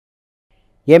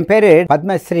என் பேர்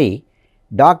Padmashri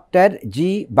doctor G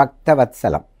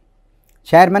Bhaktavatsalam,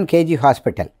 chairman KG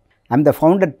hospital. I'm the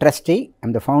founder trustee,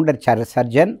 I'm the founder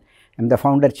surgeon, I'm the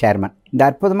founder chairman. இந்த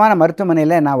அற்புதமான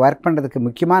மருத்துவமனையில் நான் work பண்ணுறதுக்கு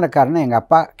முக்கியமான காரணம் எங்கள்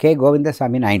அப்பா கே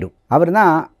கோவிந்தசாமி நாயுடு. அவர்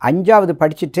தான் 5வது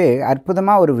படிச்சுட்டு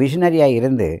அற்புதமாக ஒரு விஷனரியாக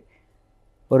இருந்து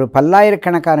ஒரு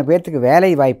பல்லாயிரக்கணக்கான பேர்த்துக்கு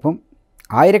வேலை வாய்ப்பும்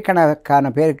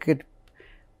ஆயிரக்கணக்கான பேருக்கு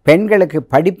பெண்களுக்கு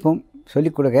படிப்பும்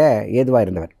சொல்லிக் கொடுக்க ஏதுவாக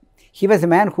இருந்தவர். He was a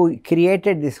man who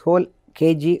created this whole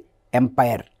KG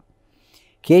empire.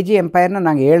 KG empireனா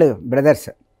நாங்கள் 7 பிரதர்ஸ்.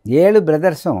 7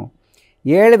 பிரதர்ஸும்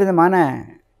 7 விதமான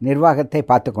நிர்வாகத்தை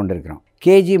பார்த்து கொண்டிருக்கிறோம்.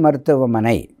 கேஜி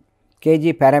மருத்துவமனை,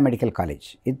 கேஜி பாராமெடிக்கல் காலேஜ்,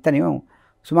 இத்தனையும்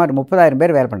சுமார் 30,000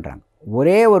 பேர் வேலை பண்ணுறாங்க.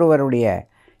 ஒரே ஒருவருடைய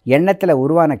எண்ணத்தில்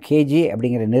உருவான கேஜி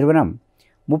அப்படிங்கிற நிறுவனம்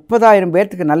 30,000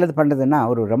 பேர்த்துக்கு நல்லது பண்ணுறதுன்னா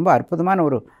ஒரு ரொம்ப அற்புதமான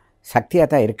ஒரு சக்தியாக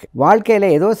தான் இருக்குது. வாழ்க்கையில்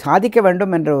ஏதோ சாதிக்க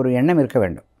வேண்டும் என்ற ஒரு எண்ணம் இருக்க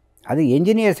வேண்டும். அது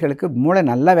என்ஜினியர்ஸ்களுக்கு மூளை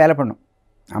நல்லா வேலை பண்ணும்.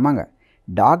 ஆமாங்க,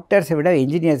 டாக்டர்ஸை விட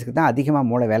என்ஜினியர்ஸுக்கு தான் அதிகமாக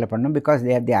மூளை வேலை பண்ணணும். Because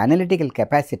they have the analytical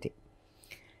capacity.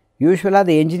 யூஸ்வலாக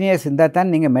அது என்ஜினியர்ஸ் இருந்தால்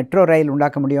தான் நீங்கள் மெட்ரோ ரயில்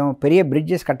உண்டாக்க முடியும், பெரிய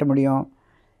பிரிட்ஜஸ் கட்ட முடியும்,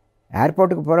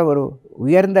 ஏர்போர்ட்டுக்கு போகிற ஒரு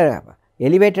உயர்ந்த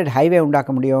எலிவேட்டட் ஹைவே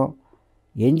உண்டாக்க முடியும்.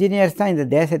 என்ஜினியர்ஸ் தான் இந்த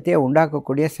தேசத்தையே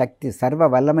உண்டாக்கக்கூடிய சக்தி, சர்வ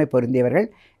வல்லமை பொருந்தியவர்கள்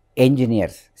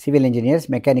engineers. Civil engineers,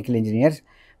 mechanical engineers,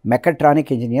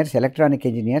 mechatronic engineers, electronic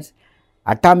engineers,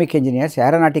 atomic engineers,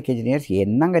 aeronautic engineers.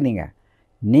 என்னங்க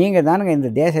நீங்கள் தானுங்க இந்த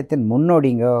தேசத்தின்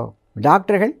முன்னோடிங்கோ.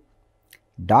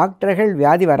 டாக்டர்கள்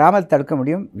வியாதி வராமல் தடுக்க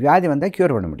முடியும், வியாதி வந்தால்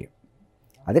க்யூர் பண்ண முடியும்.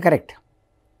 அது கரெக்ட்.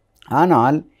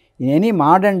 ஆனால் in any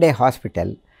modern day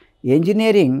hospital,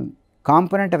 engineering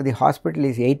component of the hospital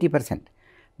is 80%.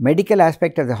 Medical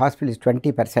aspect of the hospital is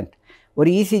 20%. ஒரு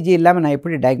இசிஜி இல்லாமல் நான்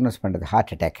எப்படி டயக்னோஸ் பண்ணுறது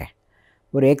ஹார்ட் அட்டாக்கை?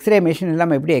 ஒரு எக்ஸ்ரே மிஷின்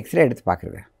இல்லாமல் எப்படி எக்ஸ்ரே எடுத்து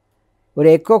பார்க்குறது? ஒரு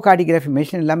எக்கோ கார்டியோகிராஃபி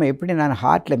மிஷின் இல்லாமல் எப்படி நான்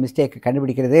ஹார்ட்டில் மிஸ்டேக்கை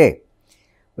கண்டுபிடிக்கிறது?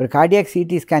 ஒரு கார்டியாக்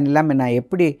சிடி ஸ்கேன் இல்லாமல் நான்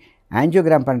எப்படி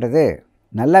ஆஞ்சியோகிராம் பண்ணுறது?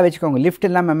 நல்லா வச்சுக்கோங்க, லிஃப்ட்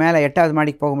இல்லாமல் மேலே 8வது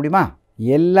மாடிக்கு போக முடியுமா?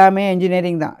 எல்லாமே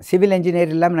இன்ஜினியரிங் தான். சிவில்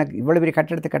இன்ஜினியர் இல்லாமல் நான் இவ்வளோ பெரிய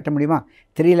கட்டடத்தை கட்ட முடியுமா?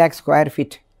 3 lakh ஸ்கொயர்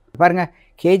ஃபீட். பாருங்கள்,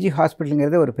 கேஜி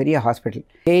ஹாஸ்பிட்டலுங்கிறது ஒரு பெரிய ஹாஸ்பிட்டல்.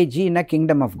 கேஜின்னா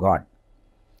kingdom of God.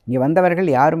 இங்கே வந்தவர்கள்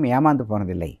யாரும் ஏமாந்து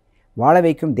போனதில்லை. வாழ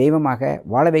வைக்கும் தெய்வமாக,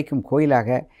 வாழ வைக்கும் கோயிலாக,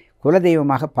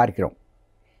 குலதெய்வமாக பார்க்கிறோம்.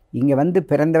 இங்கே வந்து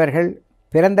பிறந்தவர்கள்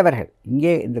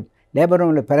இங்கே இந்த லேபர்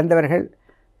ரூமில் பிறந்தவர்கள்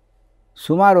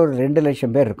சுமார் ஒரு 2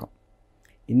 லட்சம் பேர் இருக்கும்.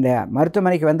 இந்த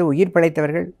மருத்துவமனைக்கு வந்து உயிர்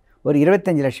பிழைத்தவர்கள் ஒரு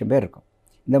 25 லட்சம் பேர் இருக்கும்.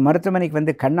 இந்த மருத்துவமனைக்கு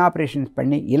வந்து கண் ஆப்ரேஷன்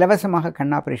பண்ணி இலவசமாக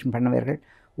கண் ஆப்ரேஷன் பண்ணவர்கள்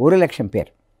 1 லட்சம் பேர்.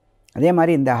 அதே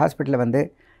மாதிரி இந்த ஹாஸ்பிட்டலில் வந்து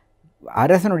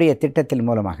அரசனுடைய திட்டத்தின்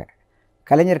மூலமாக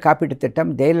கலைஞர் காப்பீட்டு திட்டம்,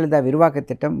 ஜெயலலிதா விரிவாக்க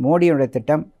திட்டம், மோடியோட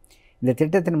திட்டம், இந்த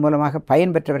திட்டத்தின் மூலமாக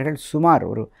பயன்பெற்றவர்கள் சுமார்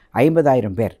ஒரு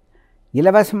 50,000 பேர்.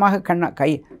 இலவசமாக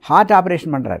ஹார்ட்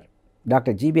ஆப்ரேஷன் பண்ணுறாரு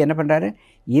டாக்டர் ஜிபி. என்ன பண்ணுறாரு?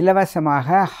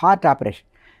 இலவசமாக ஹார்ட் ஆப்ரேஷன்.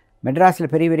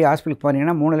 மெட்ராஸில் பெரிய பெரிய ஹாஸ்பிட்டலுக்கு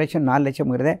போனீங்கன்னா 3 லட்சம் 4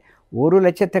 லட்சம்ங்கிறத 1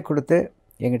 லட்சத்தை கொடுத்து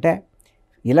எங்கிட்ட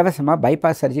இலவசமாக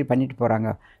பைபாஸ் சர்ஜரி பண்ணிட்டு போகிறாங்க.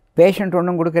 பேஷண்ட்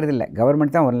ஒன்றும் கொடுக்கறதில்ல,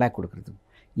 கவர்மெண்ட் தான் 1 lakh கொடுக்குறது.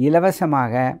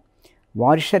 இலவசமாக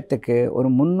வருஷத்துக்கு ஒரு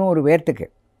 300 பேர்த்துக்கு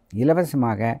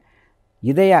இலவசமாக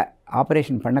இதய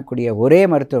ஆப்ரேஷன் பண்ணக்கூடிய ஒரே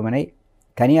மருத்துவமனை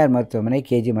தனியார் மருத்துவமனை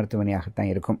கேஜி மருத்துவமனையாகத்தான்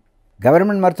இருக்கும்.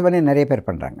 கவர்மெண்ட் மருத்துவமனை நிறைய பேர்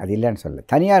பண்ணுறாங்க, அது இல்லைன்னு சொல்ல.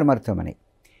 தனியார் மருத்துவமனை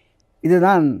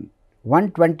இதுதான்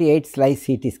 128 ஸ்லைஸ்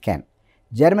சிடி ஸ்கேன்.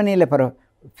 ஜெர்மனியில்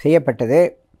செய்யப்பட்டது.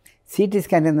 சிடி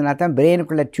ஸ்கேன் இருந்ததுனா தான்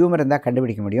பிரெயினுக்குள்ளே டியூமர் இருந்தால்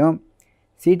கண்டுபிடிக்க முடியும்.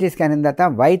 சிடி ஸ்கேன் இருந்தால்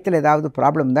தான் வயிற்றில் ஏதாவது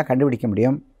ப்ராப்ளம் இருந்தால் கண்டுபிடிக்க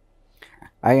முடியும்.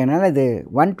 அதனால் இது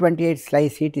 128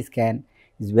 slice CT scan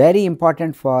is very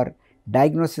important for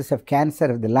diagnosis of cancer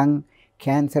of the lung,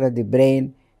 cancer of the brain,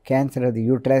 cancer of the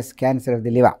uterus, cancer of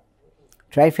the liver.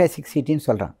 Triphasic CT ன்னு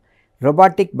சொல்கிறான்.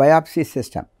 Robotic biopsy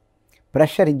system,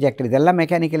 pressure injector, இதெல்லாம்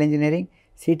mechanical engineering.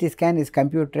 CT scan is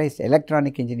computerised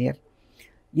electronic engineer.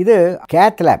 இது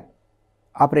cath lab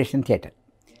operation theatre.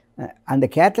 அந்த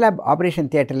cath lab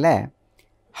operation தியேட்டரில்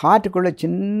ஹார்ட்டுக்குள்ளே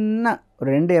சின்ன ஒரு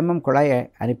 2 mm குழாயை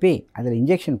அனுப்பி அதில்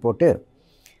இன்ஜெக்ஷன் போட்டு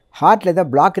ஹார்ட்டில் ஏதோ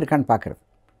பிளாக் இருக்கான்னு பார்க்குறது.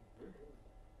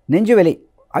 நெஞ்சுவலி,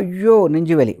 ஐயோ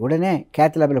நெஞ்சுவலி, உடனே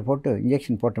கேத் லேபில் போட்டு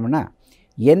இன்ஜெக்ஷன் போட்டோம்னா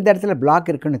எந்த இடத்துல பிளாக்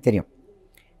இருக்குன்னு தெரியும்.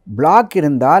 பிளாக்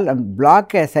இருந்தால் அந்த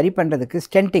பிளாக்கை சரி பண்ணுறதுக்கு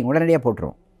ஸ்டென்ட்டிங் உடனடியாக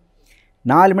போட்டுருவோம்.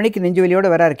 4 மணிக்கு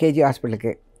நெஞ்சுவலியோடு வரார் கேஜி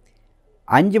ஹாஸ்பிட்டலுக்கு,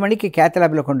 5 மணிக்கு கேத்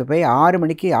லேபில் கொண்டு போய் 6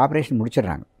 மணிக்கு ஆப்ரேஷன்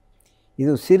முடிச்சிடுறாங்க.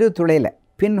 இது சிறு துளையில்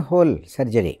பின் whole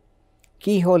surgery,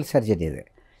 key whole surgery. இது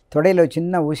தொடையில்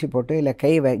சின்ன ஊசி போட்டு இல்லை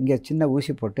இங்கே சின்ன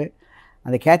ஊசி போட்டு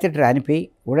அந்த கேத்தட்டரை அனுப்பி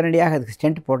உடனடியாக அதுக்கு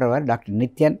stent போடுறவர் doctor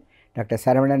Nithyan, doctor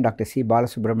Saravanan, doctor C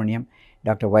Balasubramaniam,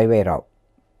 doctor Y Rao.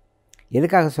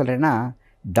 எதுக்காக சொல்கிறேன்னா,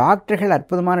 டாக்டர்கள்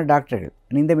அற்புதமான டாக்டர்கள்.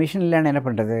 இந்த மிஷின் இல்லைன்னு என்ன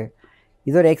பண்ணுறது?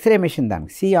 இது ஒரு எக்ஸ்ரே மிஷின் தான்.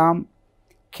 சிஆம்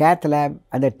கேத் லேப்,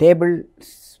 அந்த டேபிள்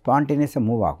ஸ்பான்டேனியஸாக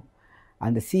மூவ் ஆகும்.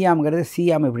 அந்த சிஆம்ங்கிறது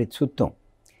சிஆம் இப்படி சுற்றும்.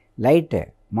 லைட்டு,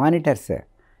 மானிட்டர்ஸு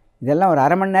இதெல்லாம் ஒரு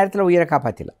அரை மணி நேரத்தில் உயிரை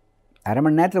காப்பாற்றிடலாம். அரை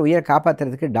மணி நேரத்தில் உயிரை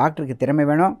காப்பாற்றுறதுக்கு டாக்டருக்கு திறமை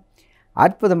வேணும்,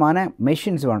 அற்புதமான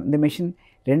மெஷின்ஸ் வேணும். இந்த மிஷின்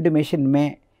 2 மெஷினுமே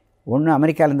ஒன்று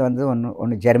அமெரிக்காவிலேருந்து வந்தது,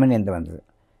 ஒன்று ஜெர்மனிலேருந்து வந்தது.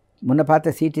 முன்ன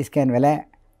பார்த்த சிடி ஸ்கேன் விலை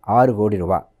 6 கோடி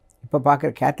ரூபா, இப்போ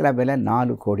பார்க்குற கேத்லாப் விலை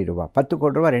 4 கோடி ரூபா, 10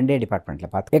 கோடி ரூபா 2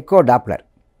 டிபார்ட்மெண்ட்டில் பார்த்து. Echo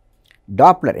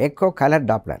Doppler echo colour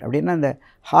Doppler அப்படின்னா இந்த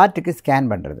ஹார்ட்டுக்கு ஸ்கேன்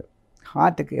பண்ணுறது.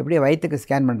 ஹார்ட்டுக்கு எப்படி வயிற்றுக்கு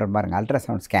ஸ்கேன் பண்ணுறோம் பாருங்கள்,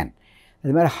 அல்ட்ராசவுண்ட் ஸ்கேன்.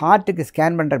 அது மாதிரி ஹார்ட்டுக்கு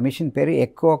ஸ்கேன் பண்ணுற மிஷின் பேர்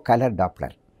எக்கோ கலர்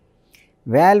டாப்ளர்.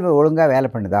 வேல்வு ஒழுங்காக வேலை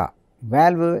பண்ணுதா,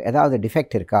 வேல்வு ஏதாவது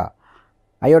டிஃபெக்ட் இருக்கா,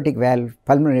 aortic valve,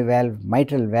 pulmonary valve,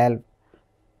 mitral valve,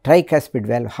 tricuspid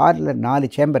valve. ஹார்ட்டில்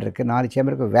 4 சேம்பர் இருக்குது, 4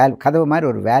 சேம்பருக்கு வேல்வ், கதவு மாதிரி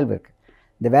ஒரு வேல்வ் இருக்குது.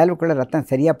 இந்த வேல்வுக்குள்ளே ரத்தம்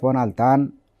சரியாக போனால்தான்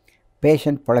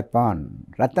பேஷண்ட் பிழைப்பான்.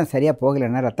 ரத்தம் சரியாக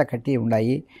போகலைன்னா ரத்த கட்டி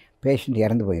உண்டாகி பேஷண்ட்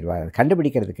இறந்து போயிடுவார். அது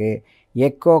கண்டுபிடிக்கிறதுக்கு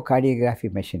எக்கோ கார்டியோகிராஃபி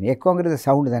மெஷின். எக்கோங்கிறது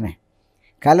சவுண்டு தானே.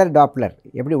 கலர் டாப்ளர்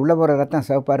எப்படி உள்ளே போகிற ரத்தம்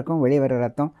சிவப்பாக இருக்கும், வெளியே வர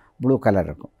ரத்தம் ப்ளூ கலர்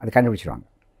இருக்கும், அது கண்டுபிடிச்சிருவாங்க.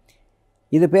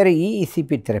 இது பேர்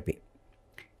EECP therapy,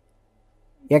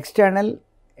 external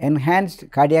enhanced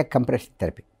cardiac compression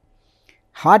therapy.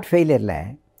 Heart ஃபெயிலியரில்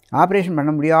operation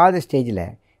பண்ண முடியாத ஸ்டேஜில்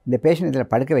இந்த பேஷண்ட்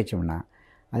இதில் படுக்க வச்சோம்னா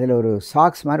அதில் ஒரு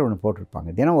சாக்ஸ் மாதிரி ஒன்று போட்டிருப்பாங்க.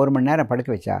 தினம் 1 மணி நேரம் படுக்க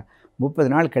வச்சா 30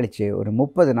 நாள் கழித்து ஒரு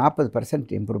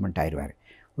 30-40% இம்ப்ரூவ்மெண்ட் ஆயிடுவார்.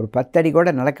 ஒரு 10 அடி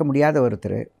கூட நடக்க முடியாத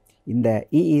ஒருத்தர் இந்த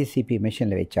இஇசிபி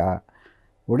மெஷினில் வச்சா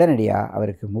உடனடியாக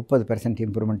அவருக்கு 30%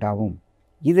 இம்ப்ரூவ்மெண்ட் ஆகும்.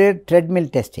 இது treadmill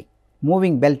testing.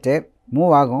 Moving belt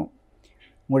move ஆகும்.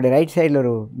 உங்களுடைய ரைட் சைடில்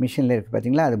ஒரு மிஷினில் இருக்குது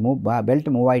பார்த்தீங்களா, அது பெல்ட்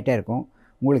மூவ் ஆகிட்டே இருக்கும்.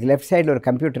 உங்களுக்கு லெஃப்ட் சைடில் ஒரு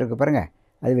கம்ப்யூட்டர் இருக்குது பாருங்கள்,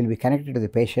 அது will be connected to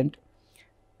the patient.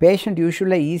 Patient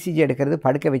யூஸ்வலாக இசிஜி எடுக்கிறது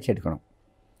படுக்க வச்சு எடுக்கணும்.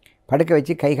 படுக்க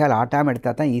வச்சு கை கால் ஆட்டாமல்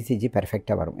எடுத்தால் தான் இசிஜி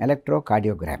பெர்ஃபெக்டாக வரும், எலக்ட்ரோ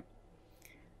கார்டியோகிராம்.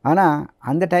 ஆனால்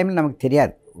அந்த டைமில் நமக்கு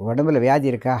தெரியாது உடம்புல வியாதி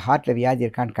இருக்கா, ஹார்ட்டில் வியாதி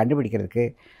இருக்கான்னு கண்டுபிடிக்கிறதுக்கு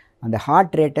அந்த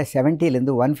ஹார்ட் ரேட்டை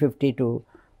 70லேருந்து 150 to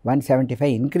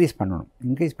 175 இன்க்ரீஸ் பண்ணணும்.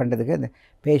 இன்க்ரீஸ் பண்ணுறதுக்கு அந்த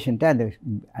பேஷண்ட்டை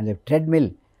அந்த ட்ரெட்மில்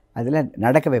அதில்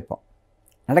நடக்க வைப்போம்.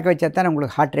 நடக்க வச்சா தான்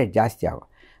உங்களுக்கு ஹார்ட் ரேட் ஜாஸ்தி ஆகும்.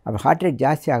 அப்போ ஹார்ட் ரேட்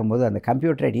ஜாஸ்தி ஆகும்போது அந்த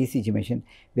கம்ப்யூட்டரைட் ECG machine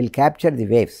will capture the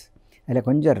waves. அதில்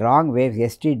கொஞ்சம் wrong waves,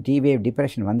 ST D wave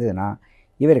depression வந்ததுன்னா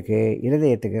இவருக்கு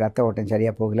இருதயத்துக்கு ரத்த ஓட்டம்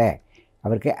சரியாக போகலை,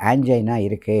 அவருக்கு ஆன்ஜைனா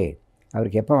இருக்குது,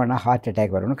 அவருக்கு எப்போ வேணால் ஹார்ட்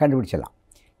அட்டாக் வரும்னு கண்டுபிடிச்சிடலாம்.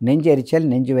 நெஞ்சு எரிச்சல்,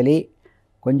 நெஞ்சு வலி,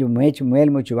 கொஞ்சம்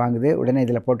மேல் மூச்சு வாங்குது, உடனே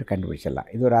இதில் போட்டு கண்டுபிடிச்சிடலாம்.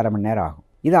 இது ஒரு 1/2 மணி நேரம் ஆகும்.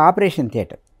 இது ஆப்ரேஷன்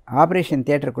தியேட்டர். ஆப்ரேஷன்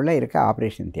தியேட்டருக்குள்ளே இருக்க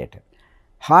ஆப்ரேஷன் தியேட்டர்.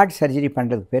 ஹார்ட் சர்ஜரி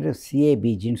பண்ணுறதுக்கு பேர்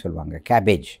சிஏபிஜின்னு சொல்லுவாங்க,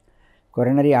 cabbage,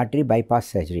 coronary artery bypass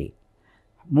surgery.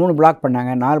 3 black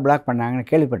பண்ணாங்க, 4 பிளாக் பண்ணாங்கன்னு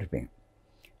கேள்விப்பட்டிருப்பீங்க.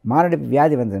 மாரடைப்பு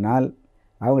வியாதி வந்ததுனால்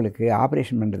அவங்களுக்கு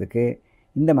ஆப்ரேஷன் பண்ணுறதுக்கு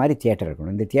இந்த மாதிரி தியேட்டர்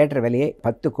இருக்கணும். இந்த தியேட்டர் விலையே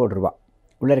 10 கோடி ரூபா.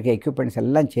 உள்ளே இருக்க எக்யூப்மெண்ட்ஸ்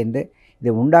எல்லாம் சேர்ந்து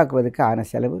இதை உண்டாக்குவதுக்கு ஆன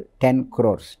செலவு 10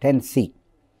 crores, 10C.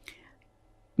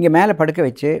 இங்கே மேலே படுக்க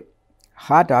வச்சு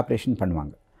ஹார்ட் ஆப்ரேஷன்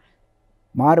பண்ணுவாங்க.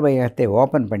 மார்பகத்தை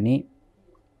ஓப்பன் பண்ணி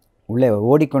உள்ளே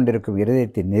ஓடிக்கொண்டிருக்கும்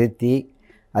இருதயத்தை நிறுத்தி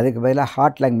அதுக்கு பதிலாக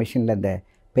ஹார்ட் லங் மிஷினில் அந்த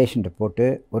பேஷண்ட்டை போட்டு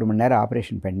 1 மணி நேரம்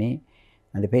ஆப்ரேஷன் பண்ணி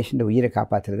அந்த பேஷண்ட்டை உயிரை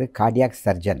காப்பாற்றுறது கார்டியாக்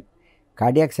சர்ஜன்.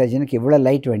 கார்டியாக் சர்ஜனுக்கு இவ்வளோ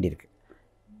லைட் வேண்டியிருக்கு,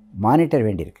 மானிட்டர்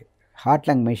வேண்டியிருக்கு, ஹார்ட்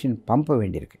லங் மிஷின் பம்பு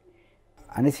வேண்டியிருக்கு,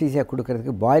 அனஸ்தீசியா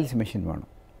கொடுக்கறதுக்கு பாயில்ஸ் மிஷின் வேணும்,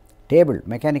 டேபிள்,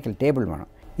 மெக்கானிக்கல் டேபிள் வேணும்.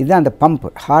 இதுதான் அந்த பம்பு,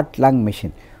 ஹார்ட் லங்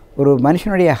மிஷின். ஒரு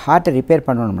மனுஷனுடைய ஹார்ட்டை ரிப்பேர்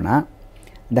பண்ணணும்னா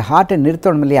இந்த ஹார்ட்டை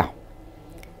நிறுத்தணும் இல்லையா?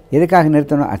 எதுக்காக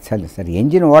நிறுத்தணும்? சரி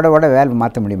என்ஜின் ஓட வேல்வு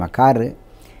மாற்ற முடியுமா? காரு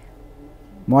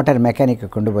மோட்டார் மெக்கானிக்கை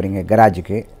கொண்டு போகிறீங்க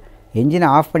கராஜுக்கு, என்ஜினை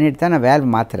ஆஃப் பண்ணிட்டு தான் நான் வேல்வு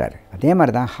மாற்றுறாரு. அதே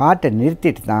மாதிரி தான் ஹார்ட்டை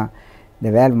நிறுத்திட்டு தான் இந்த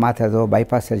வேல்வு மாற்றுறதோ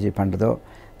பைபாஸ் சர்ஜரி பண்ணுறதோ.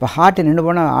 இப்போ ஹார்ட்டை நின்று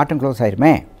போனால் ஆட்டம் க்ளோஸ்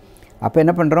ஆயிருமே. அப்போ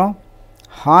என்ன பண்ணுறோம்?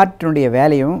 ஹார்ட்டினுடைய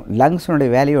வேலையும் லங்ஸினுடைய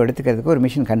வேலையும் எடுத்துக்கிறதுக்கு ஒரு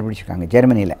மிஷின் கண்டுபிடிச்சிருக்காங்க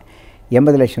ஜெர்மனியில்.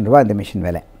 80 லட்சம் ரூபா அந்த மிஷின்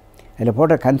விலை. அதில்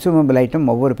போடுற கன்சூமபிள் ஐட்டம்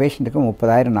ஒவ்வொரு பேஷண்ட்டுக்கும்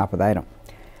 30,000-40,000.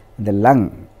 இந்த லங்,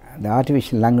 அந்த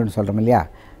ஆர்டிஃபிஷியல் லங்குன்னு சொல்கிறோம் இல்லையா,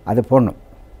 அது போடணும்.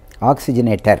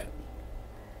 ஆக்சிஜனேட்டர்,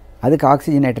 அதுக்கு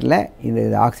ஆக்சிஜனேட்டரில் இது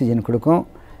ஆக்சிஜன் கொடுக்கும்.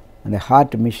 அந்த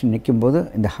ஹார்ட் மிஷின் நிற்கும்போது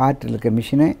இந்த ஹார்ட்டில் இருக்க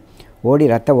மிஷினை ஓடி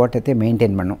ரத்த ஓட்டத்தை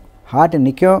மெயின்டைன் பண்ணும். ஹார்ட்டு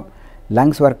நிற்கும்,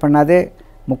 லங்ஸ் ஒர்க் பண்ணாது.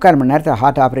 3/4 மணி நேரத்தில்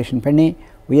ஹார்ட் ஆப்ரேஷன் பண்ணி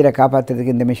உயிரை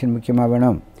காப்பாற்றுறதுக்கு இந்த மிஷின் முக்கியமாக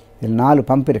வேணும். இதில் 4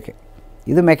 பம்ப் இருக்குது.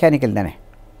 இது மெக்கானிக்கல் தானே.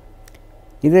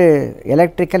 இது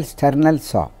எலக்ட்ரிக்கல் ஸ்டெர்னல்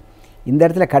சா. இந்த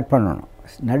இடத்துல கட் பண்ணணும்,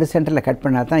 நடு சென்டரில் கட்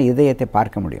பண்ணால் தான் இதயத்தை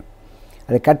பார்க்க முடியும்.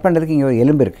 அதை கட் பண்ணுறதுக்கு இங்கே ஒரு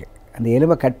எலும்பு இருக்குது. அந்த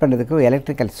எலும்பை கட் பண்ணுறதுக்கு ஒரு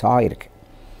எலக்ட்ரிக்கல் சா இருக்குது.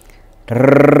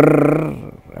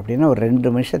 அப்படின்னா ஒரு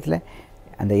 2 நிமிஷத்தில்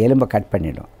அந்த எலும்பை கட்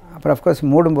பண்ணிவிடும். அப்புறம் அஃப்கோர்ஸ்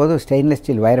மூடும்போது ஸ்டெயின்லெஸ்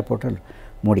ஸ்டீல் வயரை போட்டு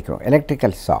மூடிக்கிறோம்.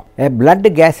 எலக்ட்ரிக்கல் சா. Blood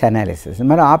case analysis. இந்த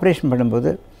மாதிரி ஆப்ரேஷன்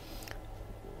பண்ணும்போது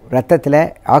ரத்தத்தில்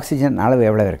ஆக்சிஜன் அளவு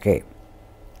எவ்வளோ இருக்குது,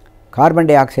 கார்பன்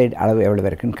டை ஆக்சைடு அளவு எவ்வளோ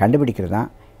இருக்குதுன்னு கண்டுபிடிக்கிறது தான்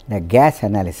இந்த case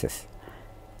analysis.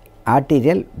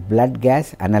 Arterial blood case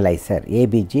analyser,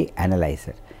 APG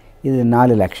analyser. இது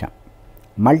 4 லட்சம்.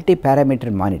 Multi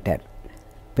parameter monitor.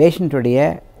 பேஷண்ட்டுடைய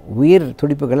உயிர்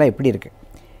துடிப்புகள்லாம் எப்படி இருக்குது,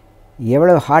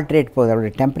 எவ்வளவு ஹார்ட் ரேட் போகுது,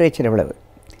 அவருடைய டெம்பரேச்சர் எவ்வளவு,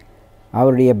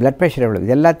 அவருடைய ப்ளட் ப்ரெஷர் எவ்வளவு,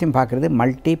 இது எல்லாத்தையும் பார்க்குறது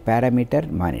மல்டி பேராமீட்டர்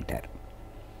மானிட்டர்.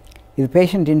 இது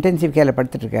பேஷண்ட் இன்டென்சிவ் கேரில்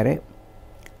படுத்துட்ருக்காரு.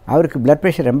 அவருக்கு ப்ளட்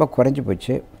ப்ரெஷர் ரொம்ப குறைஞ்சி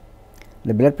போச்சு.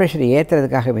 இந்த ப்ளட் ப்ரெஷரை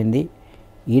ஏற்றுறதுக்காக வேண்டி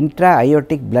intra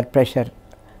aortic blood pressure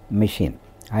machine,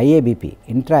 ஐஏபிபி,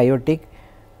 intra aortic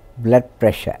blood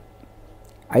pressure,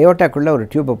 அயோட்டாக்குள்ளே ஒரு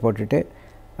டியூப்பை போட்டுட்டு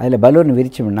அதில் பலூன்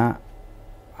விரிச்சோம்னா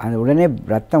அது உடனே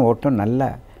ரத்தம் ஓட்டம் நல்லா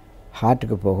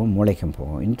ஹார்ட்டுக்கு போகும், மூளைக்கும்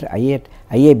போகும்.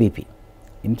 ஐஏபிபி,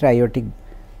 intra aortic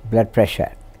blood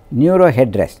pressure. Neuro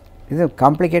head rest, இது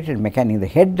காம்ப்ளிகேட்டட் மெக்கானிக். இந்த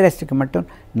ஹெட் ரெஸ்ட்டுக்கு மட்டும்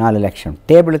 4 லட்சம்,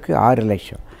 டேபிளுக்கு 6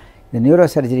 லட்சம். இந்த நியூரோ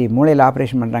சர்ஜரி மூளையில்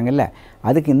ஆப்ரேஷன் பண்ணுறாங்கல்ல,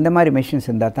 அதுக்கு இந்த மாதிரி மெஷின்ஸ்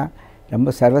இருந்தால் தான் ரொம்ப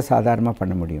சர்வசாதாரணமாக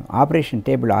பண்ண முடியும். ஆப்ரேஷன்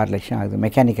டேபிள் 6 லட்சம் ஆகுது,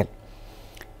 mechanical.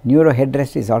 Neuro head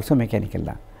rest is also mechanical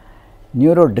தான்.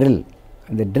 நியூரோ ட்ரில்,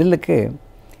 அந்த ட்ரில்லுக்கு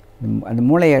அந்த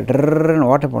மூளையை ட்ருன்னு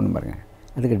ஓட்ட போடணும் பாருங்கள்,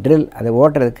 அதுக்கு ட்ரில், அதை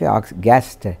ஓட்டுறதுக்கு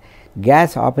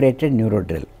case operated neuro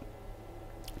drill.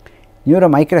 Neuro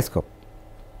microscope,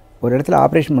 ஒரு இடத்துல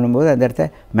ஆப்ரேஷன் பண்ணும்போது அந்த இடத்த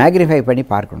மேக்னிஃபை பண்ணி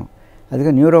பார்க்கணும்,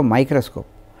 அதுக்கு neuro microscope.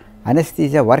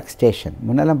 Anaesthesia work station,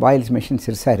 முன்னெல்லாம் பாயில்ஸ் மிஷின்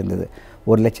சிறுசாக இருந்தது,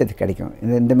 1 லட்சத்துக்கு கிடைக்கும்.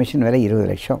 இந்த மிஷின் விலை 20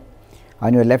 லட்சம்.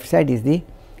 On your left side is the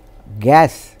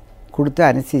case கொடுத்து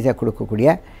அனஸ்தீசியா கொடுக்கக்கூடிய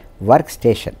ஒர்க்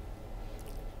ஸ்டேஷன்.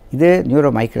 இது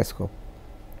நியூரோ மைக்ரோஸ்கோப்.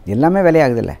 எல்லாமே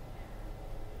விலையாகுதில்ல.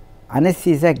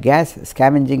 அனஸ்தீசியா கேஸ்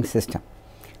ஸ்கேவெஞ்சிங் சிஸ்டம்,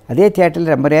 அதே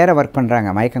தியேட்டரில் ரொம்ப நேரம் ஒர்க் பண்ணுறாங்க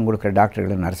மயக்கம் கொடுக்குற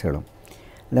டாக்டர்களும் நர்ஸுகளும்.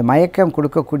 அந்த மயக்கம்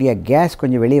கொடுக்கக்கூடிய கேஸ்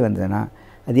கொஞ்சம் வெளியே வந்ததுன்னா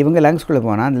அது இவங்க லங்ஸ்குள்ளே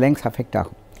போனால் அந்த லங்ஸ் அஃபெக்ட்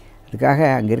ஆகும். அதுக்காக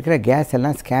அங்கே இருக்கிற கேஸ்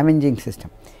எல்லாம் ஸ்கேவெஞ்சிங்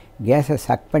சிஸ்டம், கேஸை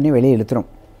சக் பண்ணி வெளியே இழுத்துரும்.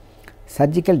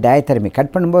 சர்ஜிக்கல் டயத்தெர்மி,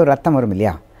 கட் பண்ணும்போது ரத்தம் வரும்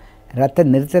இல்லையா,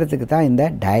 ரத்தம் நிறுத்துறதுக்கு தான் இந்த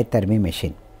டயத்தெர்மி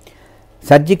machine.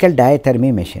 Surgical டயத்தெர்மி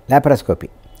machine. Laparoscopy,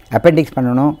 appendix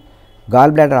பண்ணணும்,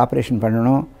 கால் பிளாடர் ஆப்ரேஷன்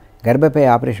பண்ணணும், கர்ப்பப்பை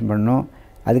ஆப்ரேஷன் பண்ணணும்,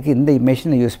 அதுக்கு இந்த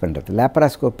மெஷினை யூஸ் பண்ணுறது.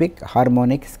 Laparoscopic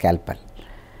harmonic scalpel.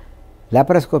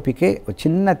 லேப்ரோஸ்கோப்பிக்கு ஒரு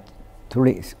சின்ன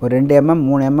துளி, ஒரு 2 mm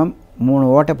 3 mm 3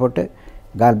 ஓட்டை போட்டு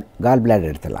கால் பிளாடர்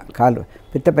எடுத்துடலாம்.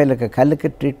 பித்தப்பையில் இருக்க கல்லுக்கு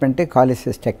ட்ரீட்மெண்ட்டு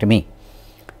காலிசிஸ்டெக்டமி.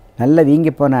 நல்ல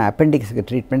வீங்கி போன அப்பெண்டிக்ஸுக்கு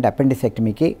ட்ரீட்மெண்ட்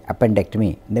அப்பெண்டிசெக்டமிக்கு அப்பெண்டெக்டமி.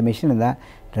 இந்த மிஷினை தான்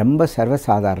ரொம்ப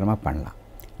சர்வசாதாரணமாக பண்ணலாம்.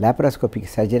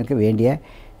 லேப்ரோஸ்கோபிக் சர்ஜனுக்கு வேண்டிய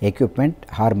equipment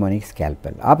harmonic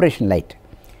scalpel. Operation light,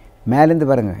 மேலேருந்து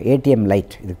பாருங்கள், ஏடிஎம்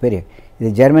லைட், இதுக்கு பேர்,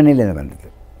 இது ஜெர்மனிலேருந்து வந்தது.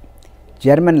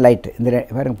 ஜெர்மன் லைட், இந்த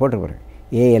பாருங்கள் போட்டு பாருங்கள்,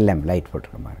 ஏஎல்எம் லைட்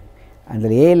போட்டிருக்க பாருங்கள். அந்த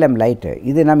ஏஎல்எம் லைட்டு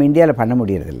இது நம்ம இந்தியாவில் பண்ண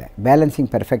முடியறதில்ல, பேலன்சிங்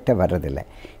பெர்ஃபெக்டாக வர்றதில்லை,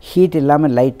 ஹீட்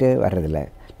இல்லாமல் லைட்டு வர்றதில்லை.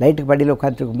 லைட்டுக்கு படியில்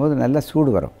உட்காந்துருக்கும் போது நல்லா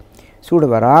சூடு வரும். சூடு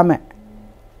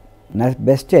வராமல்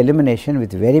best elimination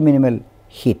with very minimal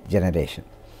heat generation.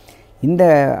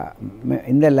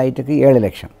 இந்த லைட்டுக்கு 7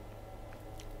 லட்சம்.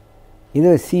 இது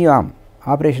சிஆம்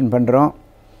ஆப்ரேஷன் பண்ணுறோம்,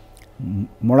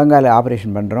 முழங்கால்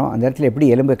ஆப்ரேஷன் பண்ணுறோம், அந்த இடத்துல எப்படி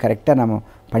எலும்பு கரெக்டாக நம்ம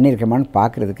பண்ணியிருக்கோமான்னு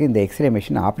பார்க்குறதுக்கு இந்த எக்ஸ்ரே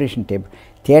மிஷின் ஆப்ரேஷன்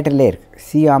தியேட்டர்லேயே இருக்குது.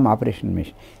 சிஆம் operation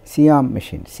machine, சிஆம்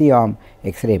machine, சிஆம்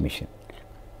x ray machine.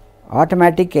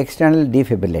 Automatic external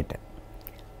டீஃபிபிரிலேட்டர்,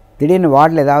 திடீர்னு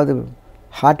வார்டில் ஏதாவது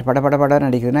ஹார்ட் படபடன்னு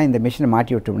அடிக்குதுன்னா இந்த மிஷினை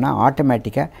மாட்டி விட்டோம்னா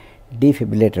ஆட்டோமேட்டிக்காக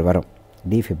டீஃபிபிரிலேட்டர் வரும்.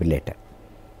 டீஃபிபிரிலேட்டர்.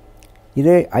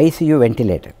 இது ஐசியூ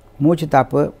வென்டிலேட்டர். மூச்சு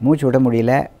தாப்பு, மூச்சு விட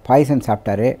முடியல, பாய்சன்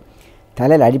சாப்பிட்டாரு,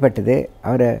 தலையில் அடிபட்டது,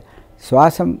 அவர்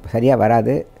சுவாசம் சரியாக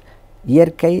வராது,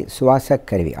 இயற்கை சுவாச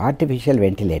கருவி, ஆர்டிஃபிஷியல்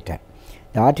வென்டிலேட்டர்.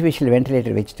 இந்த ஆர்டிஃபிஷியல்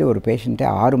வென்டிலேட்டர் வச்சுட்டு ஒரு பேஷண்ட்டை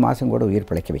 6 மாதம் கூட உயிர்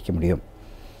பிழைக்க வைக்க முடியும்.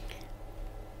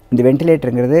 இந்த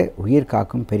வென்டிலேட்டருங்கிறது உயிர்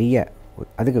காக்கும் பெரிய,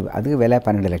 அதுக்கு விலை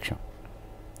 12 லட்சம்.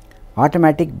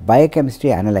 Automatic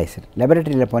biochemistry analyser.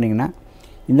 லெபரட்டரியில் போனீங்கன்னா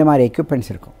இந்த மாதிரி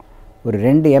எக்யூப்மெண்ட்ஸ் இருக்கும். ஒரு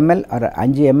 2 ml ஒரு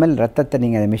 5 ml ரத்தத்தை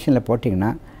நீங்கள் அந்த மிஷினில்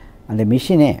போட்டிங்கன்னா அந்த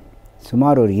மிஷினே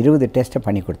சுமார் ஒரு 20 டெஸ்ட்டை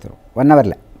பண்ணி கொடுத்துரும் 1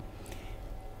 ஹவரில்.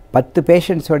 10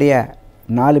 பேஷண்ட்ஸோடைய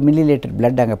 4 மில்லிலிட்டர்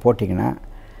பிளட் அங்கே போட்டிங்கன்னா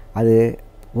அது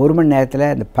 1 மணி நேரத்தில்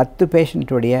அந்த 10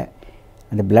 பேஷண்ட்டோடைய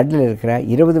அந்த பிளட்டில் இருக்கிற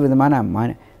 20 விதமான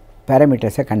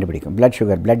பேராமீட்டர்ஸை கண்டுபிடிக்கும். Blood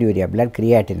sugar, blood urea, blood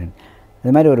creatine,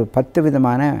 அது மாதிரி ஒரு 10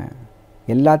 விதமான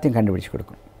எல்லாத்தையும் கண்டுபிடிச்சி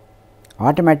கொடுக்கும்.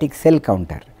 ஆட்டோமேட்டிக் செல்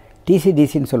கவுண்டர்,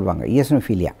 டிசிடிசின்னு சொல்லுவாங்க,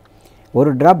 ஈசனோஃபீலியா. ஒரு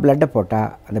ட்ராப் பிளட்டை போட்டால்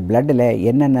அந்த பிளட்டில்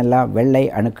என்னென்னலாம் வெள்ளை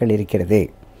அணுக்கள் இருக்கிறது,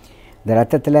 இந்த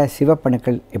ரத்தத்தில்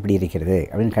சிவப்பணுக்கள் எப்படி இருக்கிறது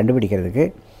அப்படின்னு கண்டுபிடிக்கிறதுக்கு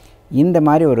இந்த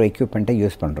மாதிரி ஒரு எக்யூப்மெண்ட்டை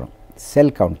யூஸ் பண்ணுறோம்.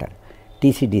 செல் counter,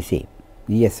 DC DC,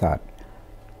 ESR.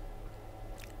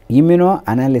 Immuno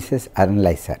analysis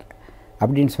analyser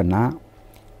அப்படின்னு சொன்னால்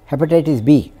hepatitis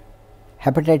B,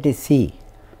 hepatitis C,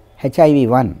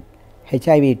 HIV-1,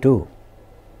 HIV-2,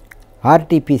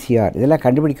 RT-PCR இதெல்லாம்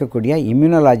கண்டுபிடிக்கக்கூடிய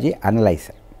இம்யூனாலஜி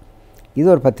அனலைசர். இது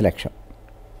ஒரு 10 லட்சம்.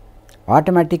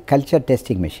 ஆட்டோமேட்டிக் கல்ச்சர்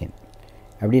டெஸ்டிங் மிஷின்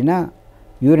அப்படின்னா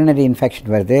யூரினரி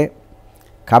இன்ஃபெக்ஷன் வருது,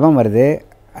 கபம் வருது,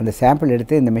 அந்த சாம்பிள்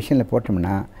எடுத்து இந்த மிஷினில்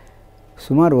போட்டோம்னா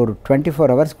சுமார் ஒரு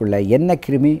 24 ஹவர்ஸ்க்குள்ளே என்ன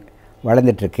கிருமி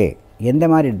வளர்ந்துட்டுருக்கு, எந்த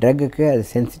மாதிரி ட்ரக்குக்கு அது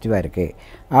சென்சிட்டிவாக இருக்குது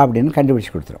அப்படின்னு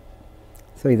கண்டுபிடிச்சி கொடுத்துரும்.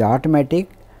 ஸோ இது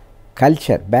automatic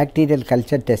culture, bacterial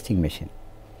culture testing machine.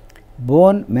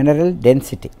 Phone mineral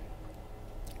density,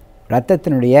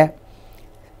 ரத்தத்தினுடைய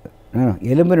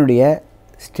எலும்பினுடைய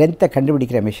ஸ்ட்ரென்த்தை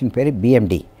கண்டுபிடிக்கிற மிஷின் பேர்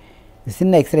பிஎம்டி.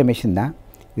 சின்ன எக்ஸ்ரே மிஷின் தான்.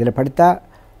 இதில் படுத்தா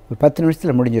ஒரு 10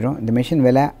 நிமிஷத்தில் முடிஞ்சிடும். இந்த மிஷின்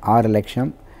விலை 6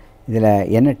 லட்சம். இதில்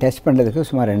என்ன டெஸ்ட் பண்ணுறதுக்கு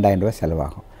சுமார் 2000 ரூபா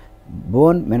செலவாகும்.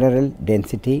 Phone mineral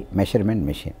density measurement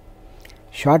machine.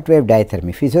 Short wave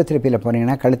டயத்தெர்மி, ஃபிசியோதெரப்பியில்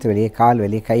போனீங்கன்னா கழுத்து வலி, கால்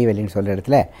வலி, கை வலின்னு சொல்கிற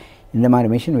இடத்துல இந்த மாதிரி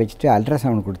மிஷின் வச்சுட்டு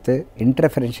அல்ட்ராசவுண்ட் கொடுத்து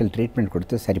இன்டர்ஃபரன்ஷியல் ட்ரீட்மெண்ட்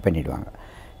கொடுத்து சரி பண்ணிவிடுவாங்க.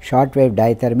 ஷார்ட் வேவ்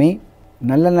டயத்தெர்மி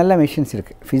நல்ல மிஷின்ஸ்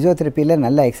இருக்குது. ஃபிசியோதெரப்பியில்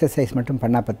நல்ல எக்ஸசைஸ் மட்டும்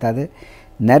பண்ணால் பத்தாது,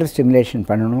 நர்வ் ஸ்டிமுலேஷன்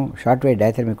பண்ணணும், ஷார்ட் வேவ்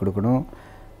டயத்தெர்மி கொடுக்கணும்,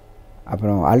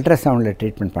 அப்புறம் அல்ட்ராசவுண்டில்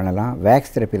ட்ரீட்மெண்ட் பண்ணலாம்,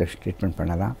 வேக்ஸ் தெரப்பியில் ட்ரீட்மெண்ட்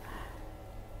பண்ணலாம்.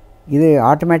 இது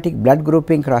automatic blood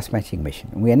grouping cross matching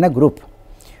machine. உங்கள் என்ன குரூப்,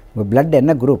 உங்கள் பிளட்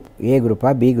என்ன குரூப், ஏ குரூப்பா,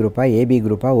 பி குரூப்பா, ஏபி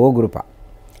குரூப்பா, ஓ குரூப்பா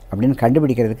அப்படின்னு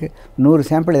கண்டுபிடிக்கிறதுக்கு 100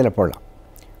 சாம்பிள் இதில் போடலாம்.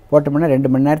 போட்டோம்னா 2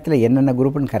 மணி நேரத்தில் என்னென்ன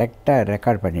குரூப்புன்னு கரெக்டாக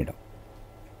ரெக்கார்ட் பண்ணிவிடும்.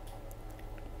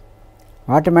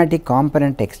 Automatic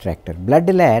component extractor.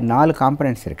 பிளட்டில் 4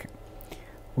 காம்பனண்ட்ஸ் இருக்குது.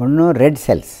 ஒன்று ரெட்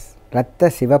செல்ஸ், இரத்த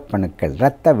சிவப்பணுக்கள்,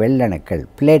 இரத்த வெள்ளணுக்கள்,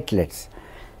 பிளேட்லெட்ஸ்.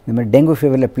 இந்த மாதிரி டெங்கு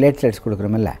ஃபீவரில் பிளேட்லெட்ஸ்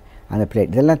கொடுக்குறோமில்ல, அந்த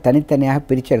பிளேட், இதெல்லாம் தனித்தனியாக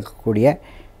பிரித்து எடுக்கக்கூடிய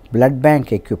பிளட்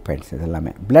பேங்க் எக்யூப்மெண்ட்ஸ்.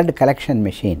 இதெல்லாமே blood collection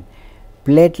machine,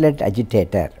 platelet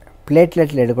agitator.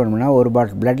 பிளேட்லெட்டில் எடுக்கணும்னா ஒரு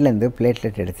பாட்டில் பிளட்லேருந்து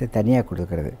பிளேட்லெட் எடுத்து தனியாக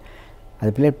கொடுக்குறது,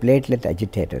 அது பிளேட்லெட்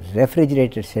அஜிடேட்டர்.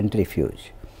 Refrigerated centrifuge.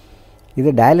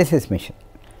 இது டயாலிசிஸ் மிஷின்.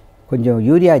 கொஞ்சம்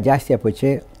யூரியா ஜாஸ்தியாக போச்சு,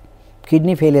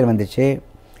 கிட்னி ஃபெயிலியர் வந்துச்சு,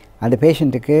 அந்த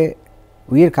பேஷண்ட்டுக்கு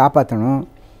உயிர் காப்பாற்றணும்.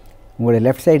 உங்களுடைய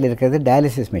லெஃப்ட் சைடில் இருக்கிறது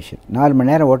டயாலிசிஸ் மிஷின். 4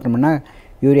 மணி நேரம் ஓட்டணும்னா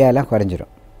யூரியாலாம்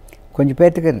குறைஞ்சிரும். கொஞ்சம்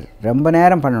பேர்த்துக்கு ரொம்ப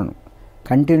நேரம் பண்ணணும்.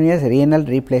 Continuous renal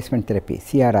replacement therapy,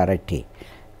 CRRT,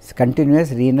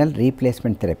 continuous renal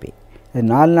replacement therapy. அது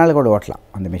 4 நாள் கூட ஓட்டலாம்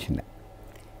அந்த மிஷினில்.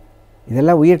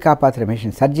 இதெல்லாம் உயிர் காப்பாற்றுற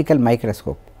மிஷின். சர்ஜிக்கல்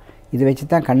மைக்ரோஸ்கோப், இது வச்சு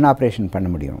தான் கண் ஆப்ரேஷன் பண்ண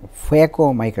முடியும். ஃபேக்கோ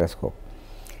மைக்ரோஸ்கோப்,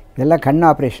 இதெல்லாம் கண்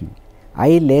ஆப்ரேஷன்.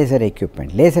 ஐ லேசர்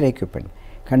எக்யூப்மெண்ட், லேசர் எக்யூப்மெண்ட்,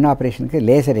 கண் ஆப்ரேஷனுக்கு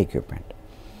லேசர் எக்யூப்மெண்ட்.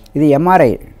 இது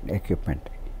MRI equipment.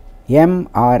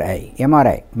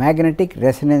 MRI magnetic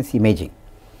resonance imaging.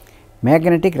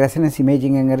 Magnetic resonance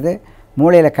இமேஜிங்கிறது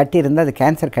மூளையில் கட்டி இருந்தால் அது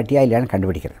கேன்சர் கட்டியா இல்லையான்னு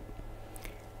கண்டுபிடிக்கிறது.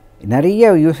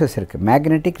 நிறைய யூசஸ் இருக்குது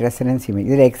மேக்னெட்டிக் ரெசனன்ஸ் இமேஜ்.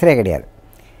 இதில் எக்ஸ்ரே கிடையாது,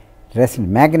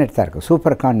 மேக்னெட் தான் இருக்குது.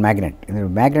 Super Khan magnet. இந்த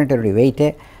மேக்னெட்டோடைய வெயிட்டே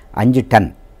 5 டன்.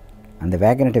 அந்த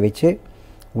மேக்னெட்டை வச்சு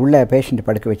உள்ள பேஷண்ட்டை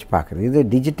படுக்க வச்சு பார்க்குறது. இது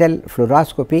டிஜிட்டல்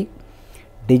ஃப்ளோராஸ்கோபி,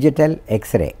 டிஜிட்டல்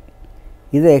எக்ஸ்ரே.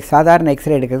 இது சாதாரண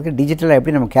எக்ஸ்ரே எடுக்கிறதுக்கு டிஜிட்டலாக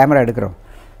எப்படி நம்ம கேமரா எடுக்கிறோம்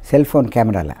செல்ஃபோன்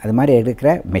கேமராவில், அது மாதிரி எடுக்கிற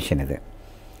மிஷின் இது.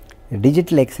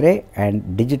 Digital x ray and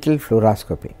digital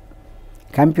ஃப்ளோராஸ்கோபி.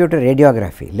 Computer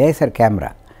radiography, laser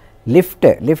camera.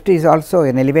 Lift is also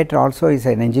an elevator also is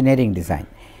an engineering design.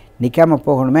 நிற்காமல்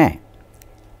போகணுமே.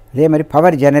 அதே மாதிரி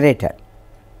power generator.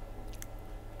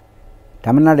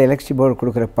 Tamil Nadu electricity board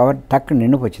கொடுக்குற பவர் டக்குன்னு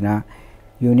நின்று போச்சுன்னா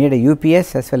you need a UPS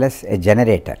as well as a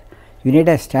generator. You need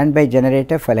a standby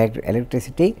generator for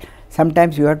electricity.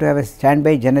 Sometimes you have to have a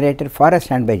standby generator for a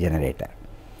standby generator.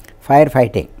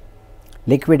 Firefighting,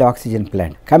 liquid oxygen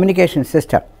plant. Communication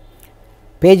system,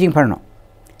 paging பண்ணணும்.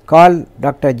 கால்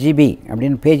doctor GB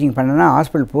அப்படின்னு paging பண்ணோன்னா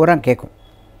hospital பூரா கேட்கும்.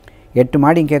 8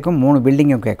 மாடியும் கேட்கும், 3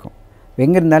 பில்டிங்கும் கேட்கும்.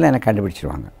 எங்கே இருந்தாலும் எனக்கு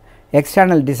கண்டுபிடிச்சிருவாங்க.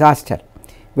 எக்ஸ்டர்னல் டிசாஸ்டர்,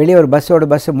 வெளியே ஒரு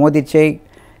பஸ்ஸு மோதிச்சே,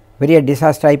 பெரிய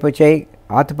டிசாஸ்டர் ஆகிப்போச்சே,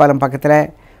 ஆத்துப்பாலம் பக்கத்தில்,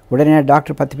 உடனே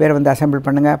டாக்டர் 10 பேர் வந்து அசெம்பிள்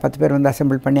பண்ணுங்கள், 10 பேர் வந்து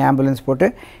அசெம்பிள் பண்ணி ஆம்புலன்ஸ் போட்டு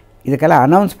இதுக்கெல்லாம்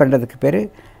அனௌன்ஸ் பண்ணுறதுக்கு பேர்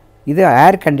இது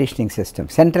air conditioning system,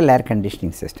 central air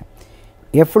conditioning system.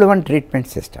 எஃப்ளூவன்ட் treatment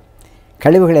system,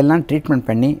 கழிவுகள் எல்லாம் ட்ரீட்மெண்ட்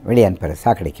பண்ணி வெளியே அனுப்புறது,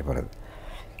 சாக்கடைக்கு போகிறது.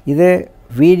 இது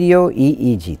வீடியோ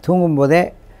இஇஜி, தூங்கும்போதே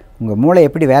உங்கள் மூளை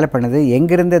எப்படி வேலை பண்ணுது,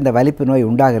 எங்கேருந்து இந்த வலிப்பு நோய்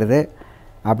உண்டாகிறது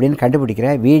அப்படின்னு கண்டுபிடிக்கிற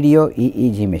வீடியோ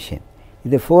இஇஜி மிஷின்.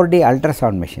 இது 4D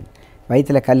அல்ட்ராசவுண்ட் மிஷின்.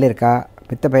 வயிற்றில் கல் இருக்கா,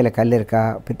 பித்தப்பையில் கல் இருக்கா,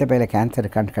 பித்தப்பையில் கேன்சர்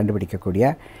இருக்கான்னு கண்டுபிடிக்கக்கூடிய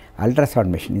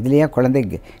அல்ட்ராசவுண்ட் மிஷின். இதுலேயே குழந்தை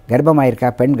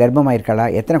கர்ப்பமாயிருக்கா, பெண் கர்ப்பமாயிருக்காளா,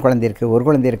 எத்தனை குழந்தை இருக்குது, ஒரு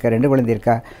குழந்தை இருக்கா, 2 குழந்தை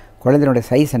இருக்கா, குழந்தையினுடைய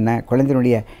சைஸ் என்ன,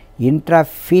 குழந்தையினுடைய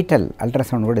இன்ட்ராஃபீட்டல்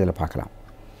அல்ட்ராசவுண்ட் கூட இதில் பார்க்கலாம்.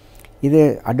 இது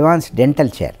அட்வான்ஸ்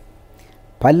டென்டல் சேர்.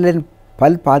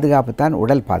 பல் பாதுகாப்பு தான்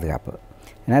உடல் பாதுகாப்பு.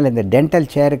 அதனால் இந்த டென்டல்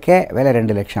சேருக்கே விலை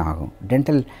 2 லட்சம் ஆகும்.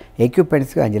 டென்டல்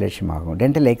எக்யூப்மெண்ட்ஸுக்கு 5 லட்சம் ஆகும்.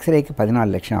 டென்டல் எக்ஸ்ரேக்கு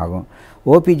 14 லட்சம் ஆகும்.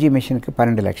 ஓபிஜி மிஷினுக்கு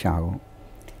 12 லட்சம் ஆகும்.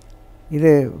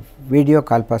 இது வீடியோ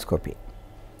கால்பாஸ்கோபி.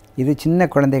 இது சின்ன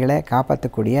குழந்தைகளை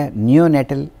காப்பாற்றக்கூடிய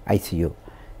நியோநேட்டல் ஐசியூ,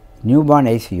 நியூபார்ன்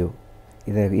ஐசியூ.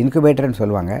 இது இன்குபேட்டர்னு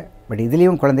சொல்லுவாங்க. பட்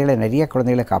இதுலேயும் நிறைய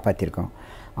குழந்தைகளை காப்பாற்றிருக்கோம்.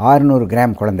 600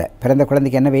 கிராம் குழந்தை, பிறந்த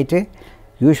குழந்தைக்கு என்ன வெயிட்டு,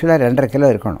 யூஸ்வலாக 2.5 கிலோ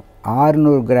இருக்கணும்.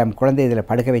 600 கிராம் குழந்தை இதில்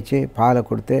படுக்க வச்சு பாலை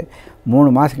கொடுத்து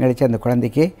 3 மாதம் கழித்து அந்த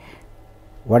குழந்தைக்கு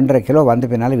 1.5 கிலோ வந்த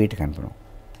பின்னால் வீட்டுக்கு அனுப்பணும்.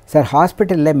 சார்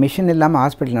ஹாஸ்பிட்டலில் மிஷின் இல்லாமல்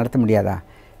ஹாஸ்பிட்டல் நடத்த முடியாதா?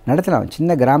 நடத்தலாம்.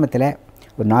 சின்ன கிராமத்தில்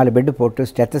ஒரு 4 பெட்டு போட்டு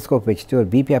ஸ்டெத்தஸ்கோப் வச்சுட்டு ஒரு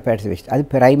பிபி அப்பேட்ஸ் வச்சுட்டு, அது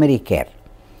பிரைமரி கேர்.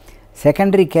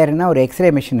 செகண்டரி கேர்னால் ஒரு எக்ஸ்ரே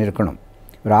மிஷின் இருக்கணும்,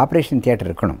 ஒரு ஆப்ரேஷன் தியேட்டர்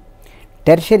இருக்கணும்.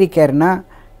 டெர்ஷரி கேர்னால்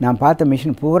நான் பார்த்த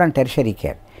மிஷின் பூரா டெர்ஷரி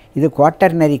கேர். இது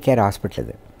குவாட்டர்னரி கேர் ஹாஸ்பிட்டல்.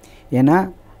 இது ஏன்னா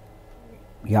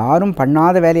யாரும்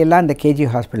பண்ணாத வேலையெல்லாம் இந்த கேஜி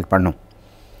ஹாஸ்பிட்டல் பண்ணும்.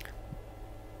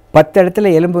 10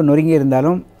 இடத்துல எலும்பு நொறுங்கி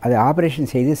இருந்தாலும் அது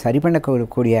ஆப்ரேஷன் செய்து சரி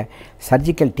பண்ணக்கூடிய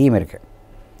சர்ஜிக்கல் டீம் இருக்குது.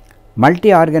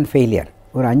 மல்டி ஆர்கன் ஃபெயிலியர்,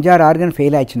 ஒரு 5-6 ஆர்கன்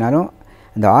ஃபெயில் ஆச்சுனாலும்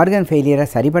அந்த ஆர்கன் ஃபெயிலியரை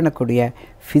சரி பண்ணக்கூடிய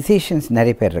ஃபிசிஷியன்ஸ்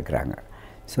நிறைய பேர் இருக்கிறாங்க.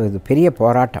 ஸோ இது பெரிய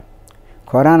போராட்டம்.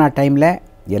 கொரோனா டைமில்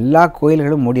எல்லா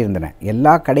கோயில்களும் மூடியிருந்தன,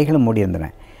 எல்லா கடைகளும் மூடியிருந்தன.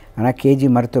 ஆனால் கேஜி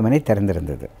மருத்துவமனை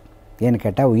திறந்திருந்தது. ஏன்னு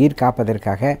கேட்டால் உயிர்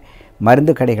காப்பதற்காக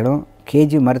மருந்து கடைகளும்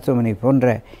கேஜி மருத்துவமனை போன்ற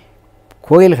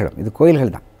கோயில்களும், இது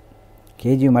கோயில்கள் தான்,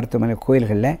 கேஜி மருத்துவமனை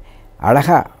கோயில்களில்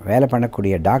அழகாக வேலை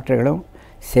பண்ணக்கூடிய டாக்டர்களும்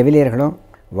செவிலியர்களும்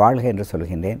வாழ்க என்று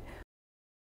சொல்கின்றேன்.